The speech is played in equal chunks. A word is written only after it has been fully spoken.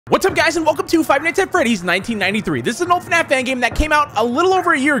What's up, guys, and welcome to Five Nights at Freddy's 1993. This is an old Fnaf fan game that came out a little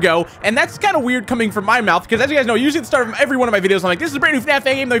over a year ago, and that's kind of weird coming from my mouth, because as you guys know, usually at the start of every one of my videos, I'm like, this is a brand new Fnaf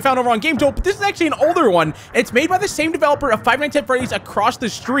fan game that we found over on GameTool, but this is actually an older one, and it's made by the same developer of Five Nights at Freddy's Across the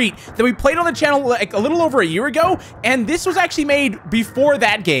Street that we played on the channel like a little over a year ago, and this was actually made before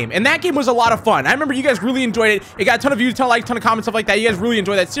that game, and that game was a lot of fun. I remember you guys really enjoyed it. It got a ton of views, ton of likes, ton of comments, stuff like that. You guys really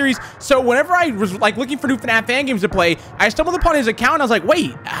enjoyed that series, so whenever I was like looking for new Fnaf fan games to play, I stumbled upon his account, and I was like,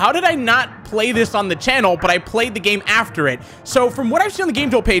 wait, how did I not play this on the channel, but I played the game after it? So from what I've seen on the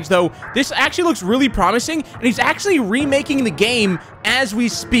GameTool page, though, this actually looks really promising, and he's actually remaking the game as we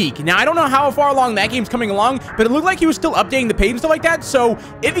speak. Now, I don't know how far along that game's coming along, but it looked like he was still updating the page and stuff like that. So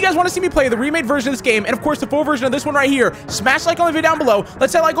if you guys want to see me play the remade version of this game, and of course the full version of this one right here, smash like on the video down below.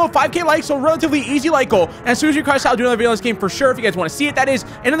 Let's say like goal 5K likes, so relatively easy like goal. And as soon as you guys, I'll do another video on this game for sure if you guys want to see it, that is.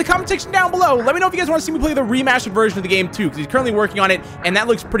 And in the comment section down below, let me know if you guys want to see me play the remastered version of the game too, because he's currently working on it, and that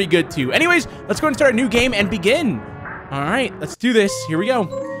looks pretty good too. Anyways, let's go and start a new game and begin. All right, let's do this. Here we go.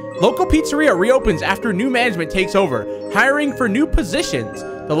 Local pizzeria reopens after new management takes over. Hiring for new positions.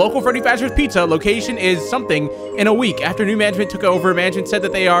 The local Freddy Fazbear's Pizza location is something in a week. After new management took over, management said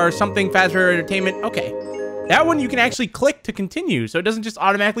that they are something Fazbear Entertainment. Okay. That one you can actually click to continue, so it doesn't just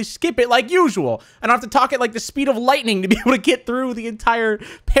automatically skip it like usual. I don't have to talk at like the speed of lightning to be able to get through the entire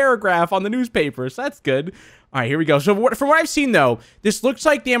paragraph on the newspaper, so that's good. All right, here we go. So from what I've seen, though, this looks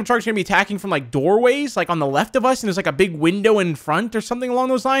like the animatronics are going to be attacking from, like, doorways, like, on the left of us, and there's, like, a big window in front or something along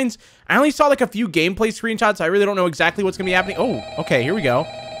those lines. I only saw, like, a few gameplay screenshots, so I really don't know exactly what's going to be happening. Oh, okay, here we go.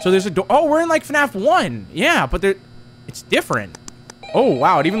 So there's a door. Oh, we're in, like, FNAF 1. Yeah, but it's different. Oh,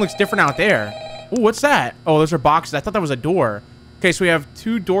 wow, it even looks different out there. Oh, what's that? Oh, those are boxes. I thought that was a door. Okay, so we have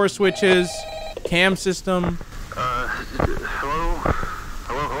 2 door switches, cam system. Hello?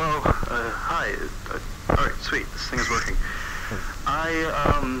 Hi. Alright, sweet. This thing is working.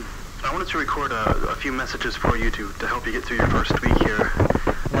 I wanted to record a few messages for you to help you get through your first week here.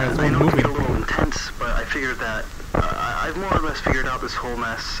 I know it can get a little intense, but I figured that I've more or less figured out this whole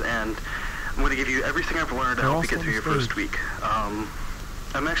mess, and I'm going to give you everything I've learned to help you get through your first week.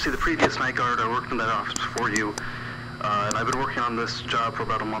 I'm actually the previous night guard. I worked in that office before you, and I've been working on this job for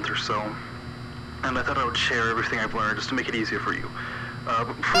about a month or so, and I thought I would share everything I've learned just to make it easier for you. But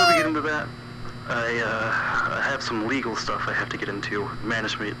before we get into that, I have some legal stuff I have to get into.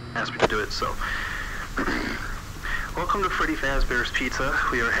 Management asked me to do it, so. Welcome to Freddy Fazbear's Pizza.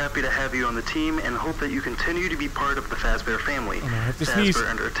 We are happy to have you on the team and hope that you continue to be part of the Fazbear family. Fazbear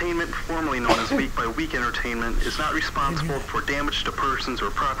Entertainment, formerly known as Week by Week Entertainment, is not responsible for damage to persons or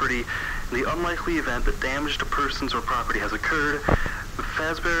property. In the unlikely event that damage to persons or property has occurred,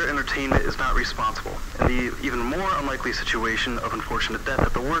 Fazbear Entertainment is not responsible. In the even more unlikely situation of unfortunate death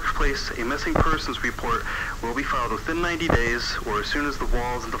at the workplace, a missing persons report will be filed within 90 days or as soon as the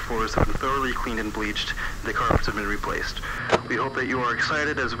walls and the floors have been thoroughly cleaned and bleached and the carpets have been replaced. We hope that you are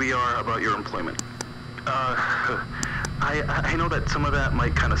excited as we are about your employment. I know that some of that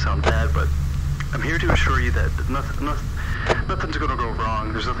might kind of sound bad, but I'm here to assure you that nothing's going to go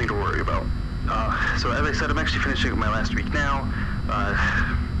wrong. There's nothing to worry about. So as I said, I'm actually finishing up my last week now.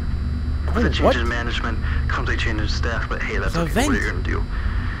 With a change in management comes a change in staff, but hey, that's okay. What are you going to do?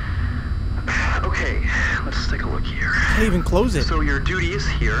 Okay, let's take a look here. Can't even close it. So your duties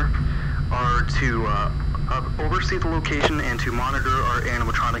here are to oversee the location and to monitor our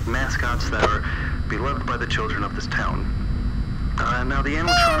animatronic mascots that are beloved by the children of this town. Now the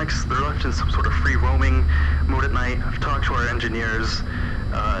animatronics, they're left in some sort of free roaming mode at night. I've talked to our engineers,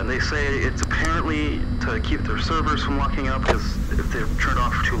 and they say it's apparently to keep their servers from locking up, because if they're turned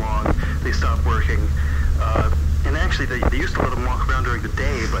off for too long, they stop working. And actually, they used to let them walk around during the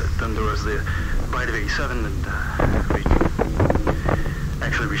day, but then there was the bite of 87, and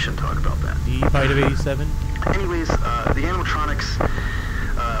actually we shouldn't talk about that. The bite of 87? Anyways, the animatronics,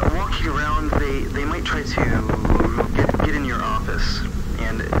 walking around, they might try to get in your office,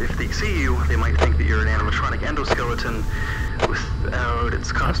 and if they see you, they might think that you're an animatronic endoskeleton without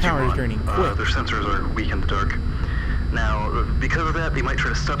its costume on. Their sensors are weak in the dark. Now, because of that, they might try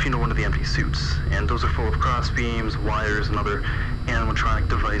to stuff you into one of the empty suits, and those are full of cross beams, wires, and other animatronic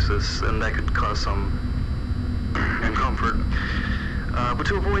devices, and that could cause some discomfort. But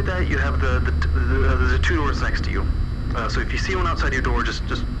to avoid that, you have the 2 doors next to you. So if you see one outside your door, just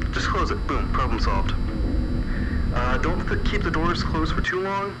close it. Boom, problem solved. Don't keep the doors closed for too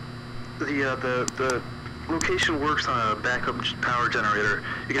long. The location works on a backup power generator.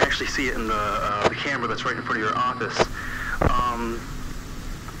 You can actually see it in the camera that's right in front of your office.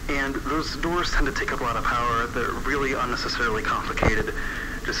 And those doors tend to take up a lot of power. They're really unnecessarily complicated.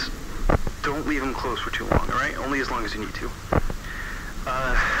 Just don't leave them closed for too long, alright? Only as long as you need to.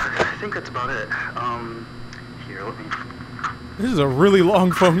 I think that's about it. Here, let me... This is a really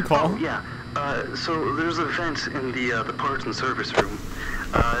long phone call. Oh, yeah. So there's a vent in the parts and service room.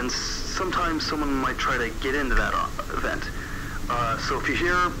 And sometimes someone might try to get into that vent. So if you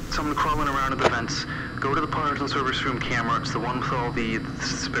hear someone crawling around in the vents, go to the parts and service room camera. It's the one with all the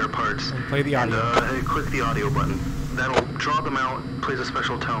spare parts. And play the audio. And click the audio button. That'll draw them out, plays a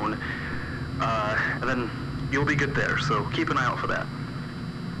special tone. And then you'll be good there. So keep an eye out for that.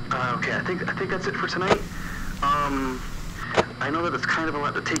 Okay, I think that's it for tonight. I know that it's kind of a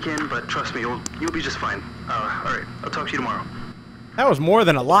lot to take in, but trust me, you'll be just fine. All right, I'll talk to you tomorrow. That was more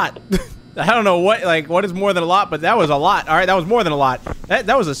than a lot. I don't know what is more than a lot, but that was a lot. All right, that was more than a lot.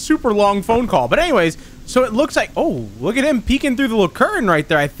 That was a super long phone call. But anyways, so it looks like, oh, look at him peeking through the little curtain right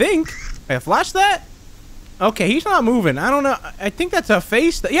there, I think. Can I flash that? Okay, he's not moving. I don't know. I think that's a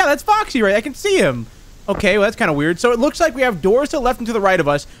face. Yeah, that's Foxy, right? I can see him. Okay, well, that's kind of weird. So it looks like we have doors to the left and to the right of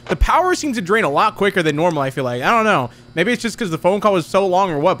us. The power seems to drain a lot quicker than normal, I feel like. I don't know. Maybe it's just because the phone call was so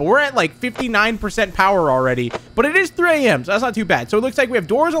long or what, but we're at like 59% power already. But it is 3 a.m., so that's not too bad. So it looks like we have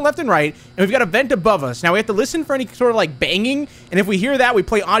doors on left and right, and we've got a vent above us. Now we have to listen for any sort of like banging, and if we hear that, we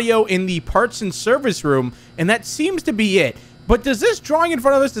play audio in the parts and service room, and that seems to be it. But does this drawing in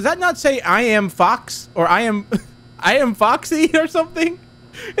front of us, does that not say I am Fox, or I am Foxy or something?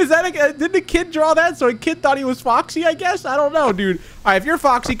 Is that did the kid draw that? So a kid thought he was Foxy, I guess? I don't know, dude. All right, if you're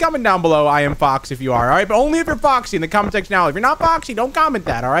Foxy, comment down below. I am Fox if you are, all right? But only if you're Foxy in the comment section now. If you're not Foxy, don't comment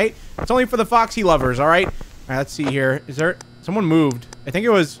that, all right? It's only for the Foxy lovers, all right? All right, let's see here. Is there... Someone moved. I think it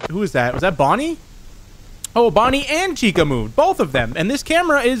was... Who was that? Was that Bonnie? Oh, Bonnie and Chica moved. Both of them. And this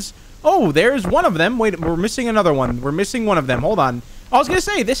camera is... Oh, there's one of them. Wait, we're missing another one. We're missing one of them. Hold on. I was going to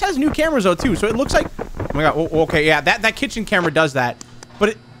say, this has new cameras, though, too. So it looks like... Oh, my God. Oh, okay, yeah, that kitchen camera does that. But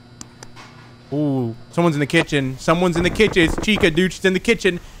it... Ooh, someone's in the kitchen. Someone's in the kitchen. It's Chica, dude. She's in the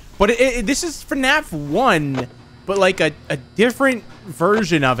kitchen. But this is Fnaf 1, but like a different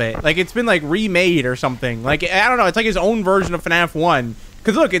version of it. Like it's been like remade or something. Like, I don't know. It's like his own version of Fnaf 1.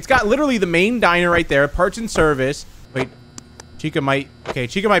 Because look, it's got literally the main diner right there. Parts and service. Wait, Chica might... Okay,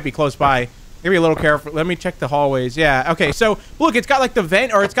 Chica might be close by. Maybe a little careful. Let me check the hallways. Yeah, okay. So, look, it's got like the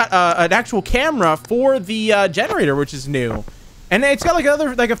vent, or it's got an actual camera for the generator, which is new. And it's got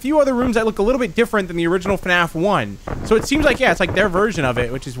like a few other rooms that look a little bit different than the original FNAF 1. So it seems like, yeah, it's like their version of it,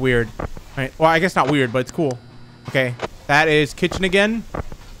 which is weird. All right. Well, I guess not weird, but it's cool. Okay. That is kitchen again.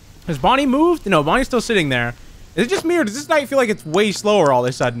 Has Bonnie moved? No, Bonnie's still sitting there. Is it just me, or does this night feel like it's way slower all of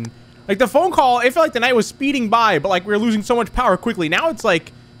a sudden? Like the phone call, it felt like the night was speeding by, but like we were losing so much power quickly. Now it's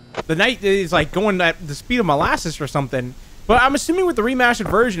like the night is like going at the speed of molasses or something. But I'm assuming with the remastered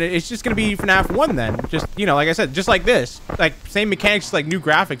version, it's just going to be FNAF 1 then. Just, you know, like I said, just like this. Like, same mechanics, like new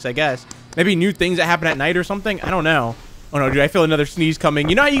graphics, I guess. Maybe new things that happen at night or something. I don't know. Oh, no, dude, I feel another sneeze coming.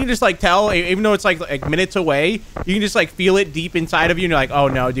 You know how you can just, like, tell, even though it's, like minutes away, you can just, like, feel it deep inside of you, and you're like, oh,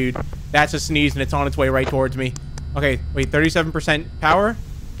 no, dude, that's a sneeze, and it's on its way right towards me. Okay, wait, 37% power?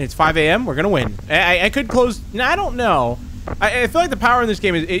 And it's 5 a.m.? We're going to win. I could close... No, I don't know. I feel like the power in this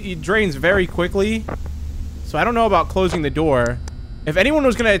game, it drains very quickly. So I don't know about closing the door. If anyone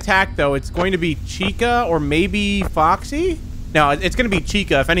was going to attack, though, it's going to be Chica or maybe Foxy? No, it's going to be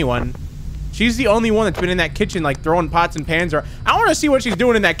Chica, if anyone. She's the only one that's been in that kitchen, like, throwing pots and pans. Or I want to see what she's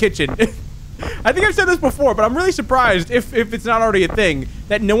doing in that kitchen. I think I've said this before, but I'm really surprised, if it's not already a thing,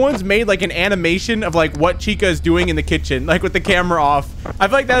 that no one's made, like, an animation of, like, what Chica is doing in the kitchen, like, with the camera off. I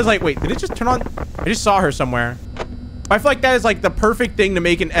feel like that is, like, wait, did it just turn on? I just saw her somewhere. I feel like that is like the perfect thing to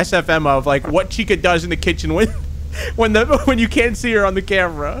make an SFM of, like what Chica does in the kitchen when you can't see her on the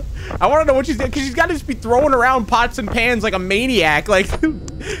camera. I want to know what she's doing, because she's got to just be throwing around pots and pans like a maniac, like,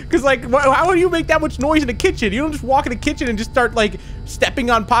 because like how do you make that much noise in the kitchen? You don't just walk in the kitchen and just start like stepping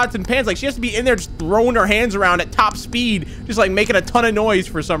on pots and pans. Like she has to be in there just throwing her hands around at top speed, just like making a ton of noise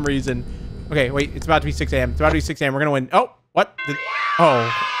for some reason. Okay, wait, it's about to be 6 a.m. It's about to be 6 a.m. We're gonna win. Oh, what?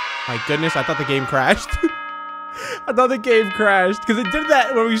 Oh my goodness, I thought the game crashed. I thought the game crashed because it did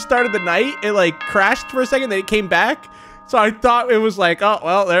that when we started the night. It like crashed for a second, then it came back. So I thought it was like, oh,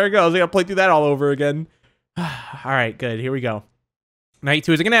 well, there it goes. I gotta play through that all over again. All right, good. Here we go. Night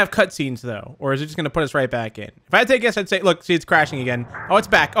 2. Is it gonna have cutscenes though, or is it just gonna put us right back in? If I had to take a guess, I'd say, look, see, it's crashing again. Oh, it's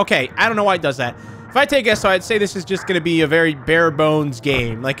back. Okay, I don't know why it does that. If I take a guess, so I'd say this is just gonna be a very bare bones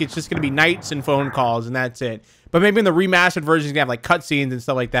game. Like it's just gonna be nights and phone calls, and that's it. But maybe in the remastered version, it's gonna have like cutscenes and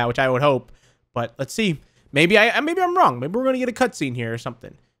stuff like that, which I would hope. But let's see. Maybe I'm wrong. Maybe we're gonna get a cutscene here or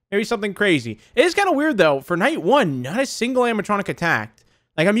something. Maybe something crazy. It is kind of weird though. For night 1, not a single animatronic attacked.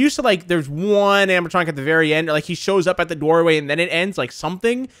 Like, I'm used to, like, there's one animatronic at the very end, or, like, he shows up at the doorway and then it ends, like,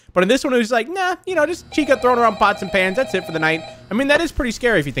 something. But in this one, it was like, nah, you know, just Chica throwing around pots and pans. That's it for the night. I mean, that is pretty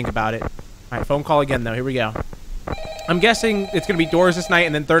scary if you think about it. All right, phone call again, though. Here we go. I'm guessing it's going to be doors this night,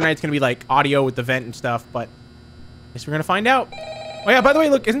 and then third night's going to be, like, audio with the vent and stuff, but I guess we're going to find out. Oh, yeah, by the way,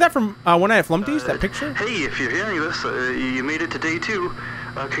 look, isn't that from One Night at Flumpty's, that picture? Hey, if you're hearing this, you made it to day 2.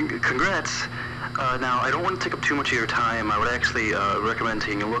 Congrats. Now, I don't want to take up too much of your time. I would actually recommend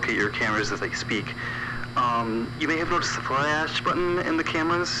taking a look at your cameras as I speak. You may have noticed the flash button in the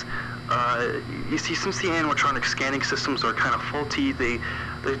cameras. You see, since the animatronic scanning systems are kind of faulty, they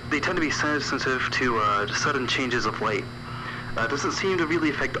tend to be sensitive to sudden changes of light. It doesn't seem to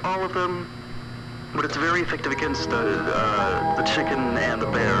really affect all of them, but it's very effective against the chicken and the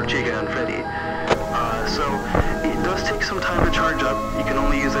bear, Chica and Freddy. So it does take some time to charge up. You can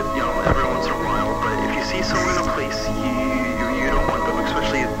only use it, you know, every once in a while. But if you see someone in a place you don't want them,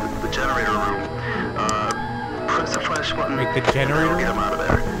 especially the generator room, press the flash button. Like the generator? Get them out of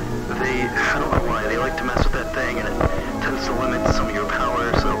there. I don't know why, they like to mess with that thing, and it tends to limit some of your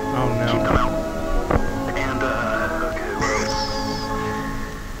power. So keep them out. And okay, what else?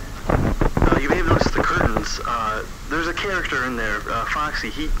 You may have noticed the curtains. There's a character in there, Foxy.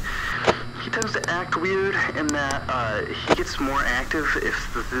 He tends to act weird in that he gets more active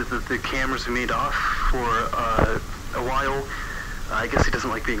if the cameras are made off for a while. I guess he doesn't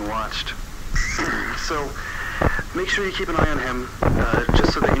like being watched. So make sure you keep an eye on him,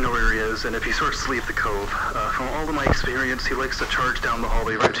 just so that you know where he is, and if he starts to leave the cove. From all of my experience, he likes to charge down the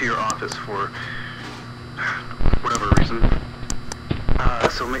hallway right to your office for whatever reason.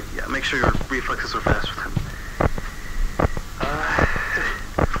 So make sure your reflexes are fast with him.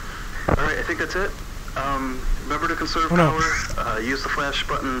 Alright, I think that's it. Remember to conserve power, use the flash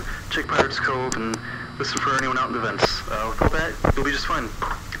button, check Pirate's Cove, and listen for anyone out in the vents. With all that, you'll be just fine.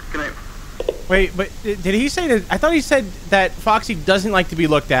 Good night. Wait, but did he say that? I thought he said that Foxy doesn't like to be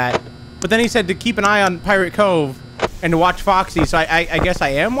looked at, but then he said to keep an eye on Pirate Cove and to watch Foxy. So I guess I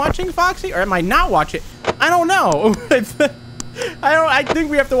am watching Foxy, or am I not watching? I don't know. I think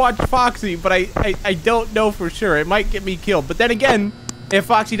we have to watch Foxy, but I don't know for sure. It might get me killed. But then again, if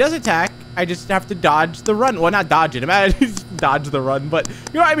Foxy does attack, I just have to dodge the run. Well, not dodge it. I just dodge the run, but you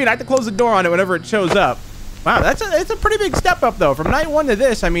know what I mean? I have to close the door on it whenever it shows up. Wow, it's a pretty big step up, though. From night 1 to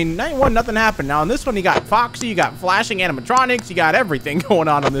this, I mean, night 1, nothing happened. Now, on this one, you got Foxy, you got flashing animatronics, you got everything going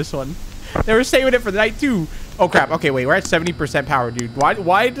on this one. They were saving it for the night 2. Oh, crap. Okay, wait, we're at 70% power, dude.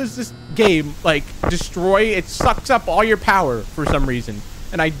 Why does this game, like, destroy? It sucks up all your power for some reason,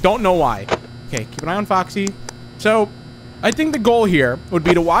 and I don't know why. Okay, keep an eye on Foxy. So I think the goal here would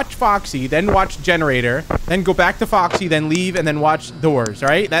be to watch Foxy, then watch Generator, then go back to Foxy, then leave, and then watch Doors,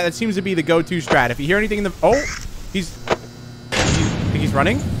 right? That seems to be the go-to strat. If you hear anything in the... Oh! Think he's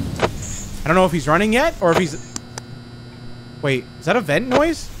running? I don't know if he's running yet, or if he's... Wait, is that a vent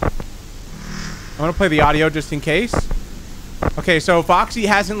noise? I'm gonna play the audio just in case. Okay, so Foxy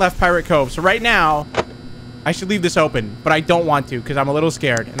hasn't left Pirate Cove. So right now, I should leave this open, but I don't want to, because I'm a little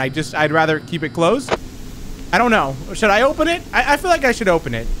scared, and I'd rather keep it closed. I don't know. Should I open it? I feel like I should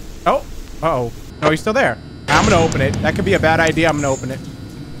open it. Oh. Uh-oh. No, he's still there. I'm going to open it. That could be a bad idea. I'm going to open it.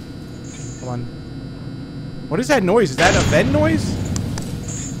 Hold on. What is that noise? Is that a vent noise?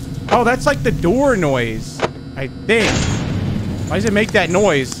 Oh, that's like the door noise, I think. Why does it make that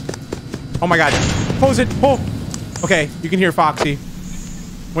noise? Oh, my God. Close it. Oh. Okay, you can hear Foxy.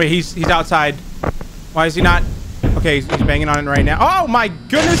 Wait, he's outside. Why is he not? Okay, he's banging on it right now. Oh, my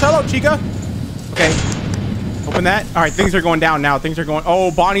goodness. Hello, Chica. Okay. Open that. All right, things are going down now. Things are going...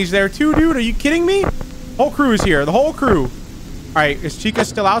 Oh, Bonnie's there too, dude. Are you kidding me? Whole crew is here. The whole crew. All right, is Chica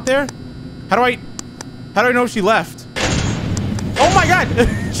still out there? How do I know she left? Oh my God.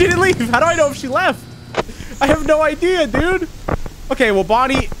 She didn't leave. How do I know if she left? I have no idea, dude. Okay, well,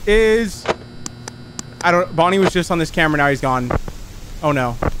 Bonnie is... Bonnie was just on this camera. Now he's gone. Oh,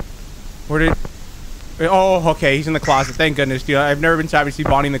 no. Where did... Oh, okay. He's in the closet. Thank goodness, dude. I've never been so happy to see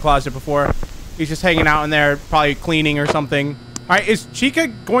Bonnie in the closet before. He's just hanging out in there, probably cleaning or something. All right, is Chica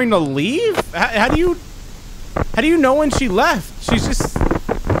going to leave? How do you know when she left? She's just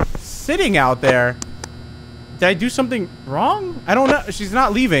sitting out there. Did I do something wrong? I don't know. She's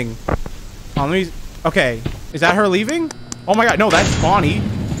not leaving. Okay, is that her leaving? Oh my God, no, that's Bonnie.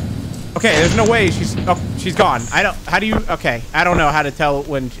 Okay, there's no way she's gone. Okay, I don't know how to tell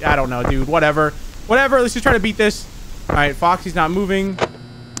when, I don't know, dude, whatever. Let's just try to beat this. All right, Foxy's not moving.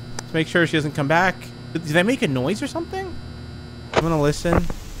 Make sure she doesn't come back. Did they make a noise or something? I'm gonna listen.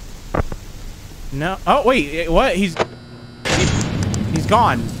 No. Oh wait, what? He's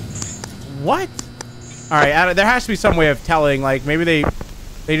gone. What? All right. There has to be some way of telling. Like maybe they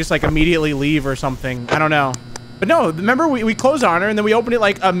they just like immediately leave or something. I don't know. But no, remember we closed on her and then we opened it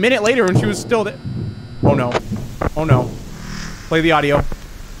like a minute later and she was still there. Oh no. Oh no. Play the audio.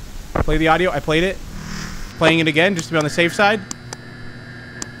 Play the audio. I played it. Playing it again just to be on the safe side.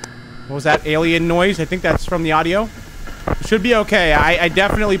 What was that alien noise? I think that's from the audio. It should be okay. I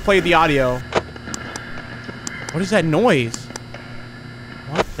definitely played the audio. What is that noise?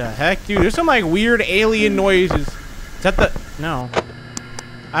 What the heck, dude? There's some like weird alien noises. Is that the... No.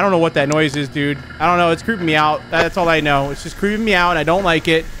 I don't know what that noise is, dude. I don't know. It's creeping me out. That's all I know. It's just creeping me out. I don't like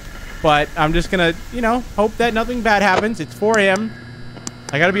it. But I'm just gonna, you know, hope that nothing bad happens. It's 4 a.m.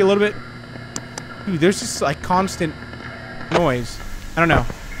 I gotta be a little bit... Dude, there's just like constant noise. I don't know.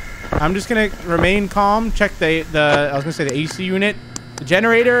 I'm just gonna remain calm. Check the I was gonna say the AC unit, the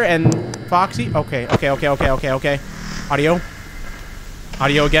generator, and Foxy. Okay.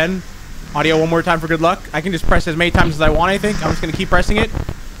 Audio again. Audio one more time for good luck. I can just press as many times as I want. I think I'm just gonna keep pressing it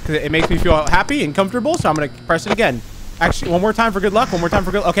because it makes me feel happy and comfortable. So I'm gonna press it again. Actually, one more time for good luck. One more time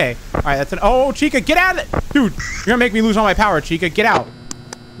for good. Okay. All right. That's an. Oh, Chica, get out of it, dude. You're gonna make me lose all my power, Chica. Get out.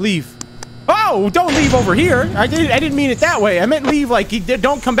 Leave. Oh, don't leave over here. I didn't mean it that way. I meant leave like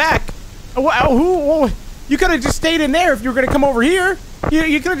don't come back. Who? You could have just stayed in there if you were going to come over here.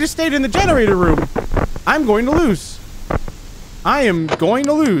 You could have just stayed in the generator room. I'm going to lose. I am going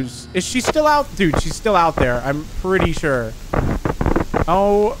to lose. Is she still out? Dude, she's still out there. I'm pretty sure.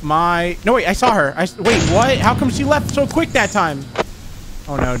 Oh my. No, wait, I saw her. Wait, what? How come she left so quick that time?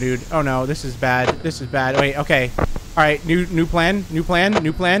 Oh no, dude. Oh no, this is bad. This is bad. Wait, okay. All right, new plan.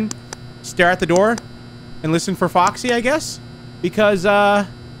 Stare at the door and listen for Foxy, I guess, because I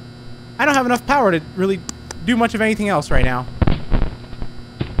don't have enough power to really do much of anything else right now.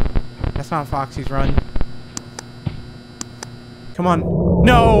 That's not Foxy's run. Come on.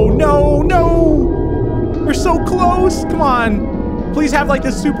 No. We're so close. Come on. Please have like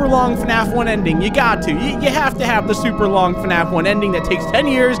the super long FNAF 1 ending. You got to. You have to have the super long FNAF 1 ending that takes 10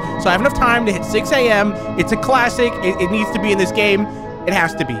 years, so I have enough time to hit 6 a.m. It's a classic. It needs to be in this game. It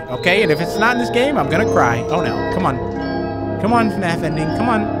has to be, okay? And if it's not in this game, I'm gonna cry. Oh no, come on. Come on, FNAF ending, come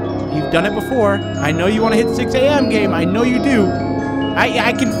on. You've done it before. I know you wanna hit 6 a.m. game, I know you do.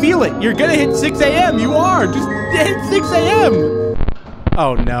 I can feel it. You're gonna hit 6 a.m. You are, just hit 6 a.m.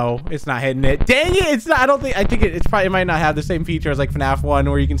 Oh no, it's not hitting it. Dang it, it's not, I think it probably might not have the same feature as like FNAF 1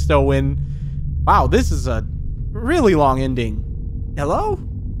 where you can still win. Wow, this is a really long ending. Hello?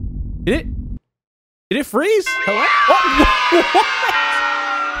 Did it freeze? Hello? What?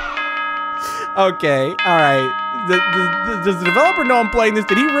 Okay, all right. Does the developer know I'm playing this?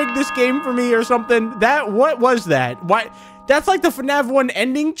 Did he rig this game for me or something? What was that? Why? That's like the FNAF 1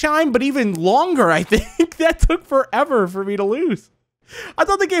 ending chime, but even longer, I think. That took forever for me to lose. I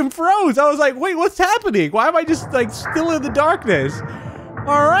thought the game froze. I was like, wait, what's happening? Why am I just like still in the darkness?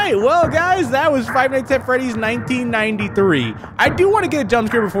 All right, well, guys, that was Five Nights at Freddy's 1993. I do want to get a jump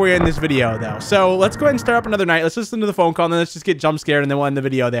scare before we end this video, though. So let's go ahead and start up another night. Let's listen to the phone call, and then let's just get jump scared, and then we'll end the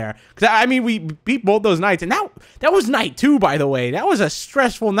video there. Because, I mean, we beat both those nights, and that was night 2, by the way. That was a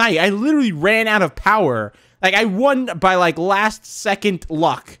stressful night. I literally ran out of power. Like, I won by, like, last-second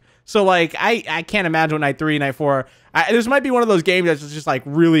luck. So, like, I can't imagine what night 3, night 4... this might be one of those games that's just like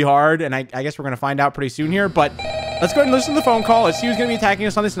really hard, and I guess we're gonna find out pretty soon here. But let's go ahead and listen to the phone call. Let's see who's gonna be attacking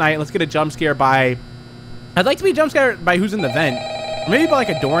us on this night. Let's get a jump scare by... I'd like to be jump scared by who's in the vent, or maybe by like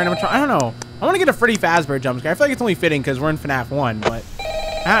a door animatronic. I don't know. I want to get a Freddy Fazbear jump scare. I feel like it's only fitting because we're in FNAF 1, but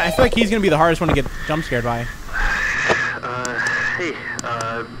I feel like he's gonna be the hardest one to get jump scared by. Hey,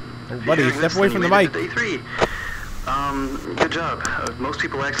 oh, buddy, step away from the mic. Day 3. Good job. Most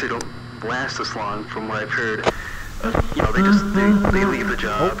people actually don't last this long, from what I've heard. You know, they leave the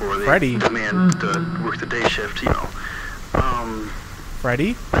job, or they Freddy. demand to work the day shift, you know.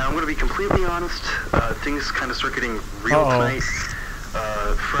 Freddy? Now, I'm going to be completely honest. Things kind of start getting real tonight.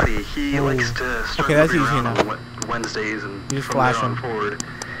 Freddy, he likes to start moving around on Wednesdays and from there on forward.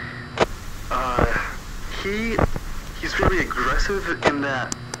 He's very aggressive in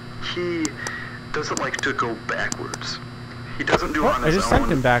that he doesn't like to go backwards. He doesn't do it on his own. I just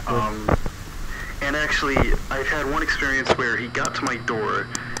sent him backwards. And actually, I've had one experience where he got to my door,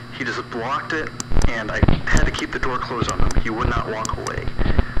 he just blocked it, and I had to keep the door closed on him. He would not walk away.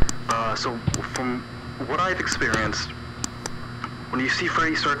 So from what I've experienced, when you see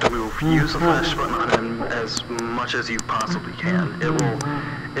Freddy start to move, use the flash button on him as much as you possibly can.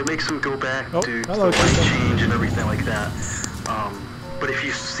 It makes him go back to the light change and everything like that. But if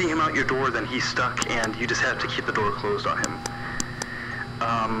you see him out your door, then he's stuck, and you just have to keep the door closed on him.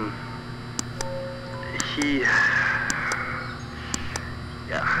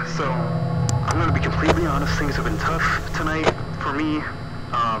 Yeah, so I'm gonna be completely honest, things have been tough tonight for me.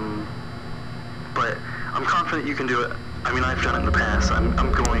 But I'm confident you can do it. I mean, I've done it in the past.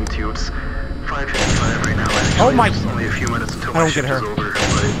 I'm going to. It's 5:55 right now. Actually, oh my! It's only a few minutes until my shift is over.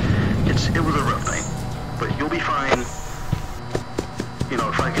 But it was a rough night. But you'll be fine. You know,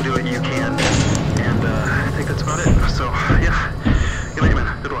 if I can do it, you can. And I think that's about it. So yeah, good night,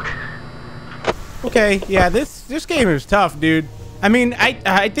 man. Good luck. Okay, yeah, this game is tough, dude. I mean,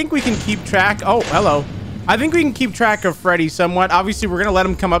 I think we can keep track. Oh, hello. I think we can keep track of Freddy somewhat. Obviously, we're gonna let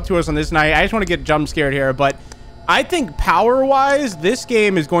him come up to us on this night. I just want to get jump scared here, but I think power-wise, this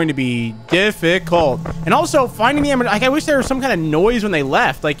game is going to be difficult. And also, finding the like, I wish there was some kind of noise when they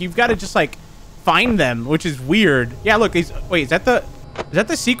left. Like, you've got to just like find them, which is weird. Yeah, look. Wait, is that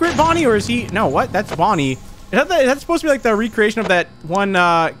the secret Bonnie, or is he? No, what? That's Bonnie. Is that supposed to be like the recreation of that one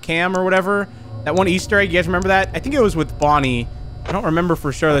cam or whatever? That one Easter egg. You guys remember that? I think it was with Bonnie. I don't remember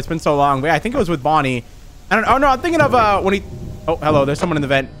for sure. That's been so long. But yeah, I think it was with Bonnie. I don't. Oh no, I'm thinking of when he. Oh, hello. There's someone in the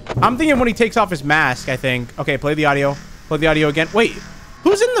vent. I'm thinking when he takes off his mask. I think. Okay, play the audio. Play the audio again. Wait,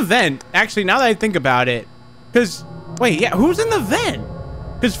 who's in the vent? Actually, now that I think about it, because wait, yeah, who's in the vent?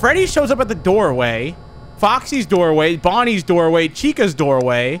 Because Freddy shows up at the doorway, Foxy's doorway, Bonnie's doorway, Chica's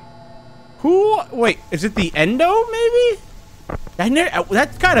doorway. Who? Wait, is it the Endo? Maybe.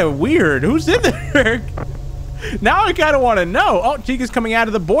 That's kind of weird. Who's in there? Now I kind of want to know. Oh, Chica's coming out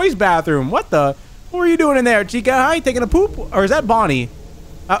of the boys' bathroom. What the? What are you doing in there, Chica? Hi, taking a poop? Or is that Bonnie?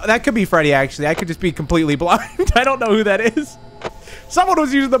 That could be Freddy, actually. I could just be completely blind. I don't know who that is. Someone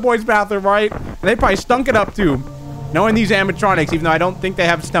was using the boys' bathroom, right? And they probably stunk it up, too. Knowing these animatronics, even though I don't think they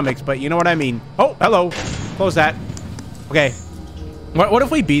have stomachs, but you know what I mean. Oh, hello. Close that. Okay. What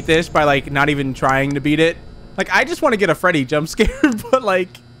if we beat this by, like, not even trying to beat it? Like, I just want to get a Freddy jump scare, but, like,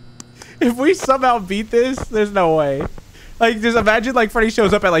 if we somehow beat this, there's no way. Like, just imagine, like, Freddy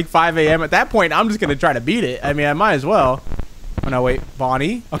shows up at, like, 5 a.m. At that point, I'm just going to try to beat it. I mean, I might as well. Oh, no, wait.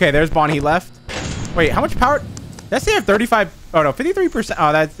 Bonnie. Okay, there's Bonnie left. Wait, how much power? That's they have 35. Oh, no, 53%.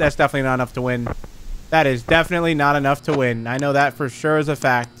 Oh, that's definitely not enough to win. That is definitely not enough to win. I know that for sure is a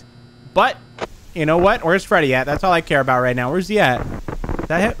fact. But, you know what? Where's Freddy at? That's all I care about right now. Where's he at? Is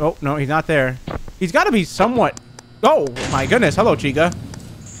that him? Oh, no, he's not there. He's got to be somewhat... Oh, my goodness. Hello, Chica.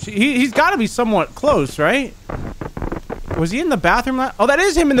 He's got to be somewhat close, right? Was he in the bathroom? Oh, that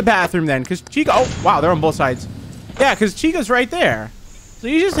is him in the bathroom then. Because Chica... Oh, wow. They're on both sides. Yeah, because Chica's right there. So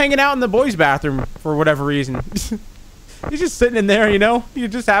he's just hanging out in the boys' bathroom for whatever reason. He's just sitting in there, you know? He's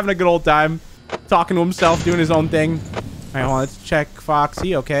just having a good old time. Talking to himself, doing his own thing. All right, hold on. Let's check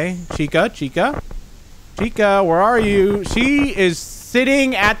Foxy. Okay. Chica, where are you? She is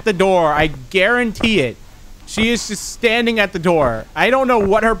sitting at the door. I guarantee it. She is just standing at the door. I don't know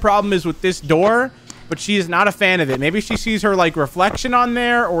what her problem is with this door, but she is not a fan of it. Maybe she sees her, like, reflection on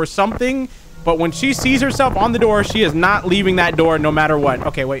there or something. But when she sees herself on the door, she is not leaving that door no matter what.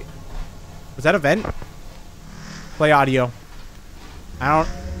 Okay, wait. Was that a vent? Play audio. I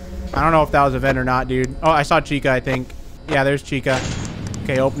don't know if that was a vent or not, dude. Oh, I saw Chica, I think. Yeah, there's Chica.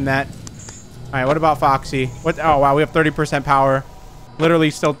 Okay, open that. All right, what about Foxy? What? Oh, wow, we have 30% power.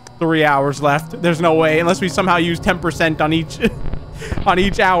 Literally still 3 hours left. There's no way, unless we somehow use 10% on each on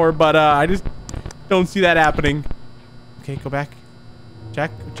each hour, but I just don't see that happening. Okay, go back.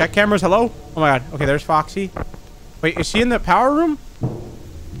 Check cameras. Hello? Oh my god. Okay, there's Foxy. Wait, is she in the power room?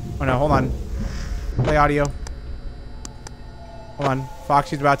 Oh no, hold on. Play audio. Hold on.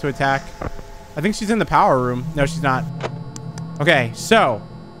 Foxy's about to attack. I think she's in the power room. No, she's not. Okay, so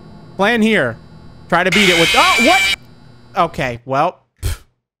plan here. Try to beat it with... Oh, what? Okay, well,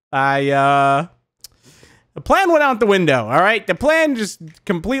 the plan went out the window, all right? The plan just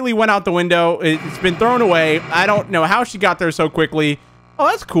completely went out the window. It's been thrown away. I don't know how she got there so quickly. Oh,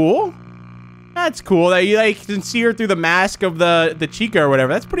 that's cool. That's cool that you, like, can see her through the mask of the Chica or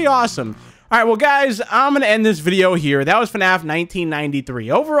whatever. That's pretty awesome. All right, well, guys, I'm going to end this video here. That was FNAF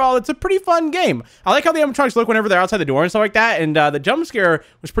 1993. Overall, it's a pretty fun game. I like how the animatronics look whenever they're outside the door and stuff like that, and the jump scare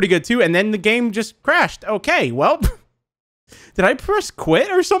was pretty good, too, and then the game just crashed. Okay, well... Did I press quit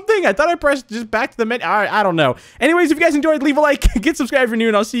or something? I thought I pressed just back to the menu. I don't know. Anyways, if you guys enjoyed, leave a like, get subscribed if you're new,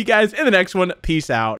 and I'll see you guys in the next one. Peace out.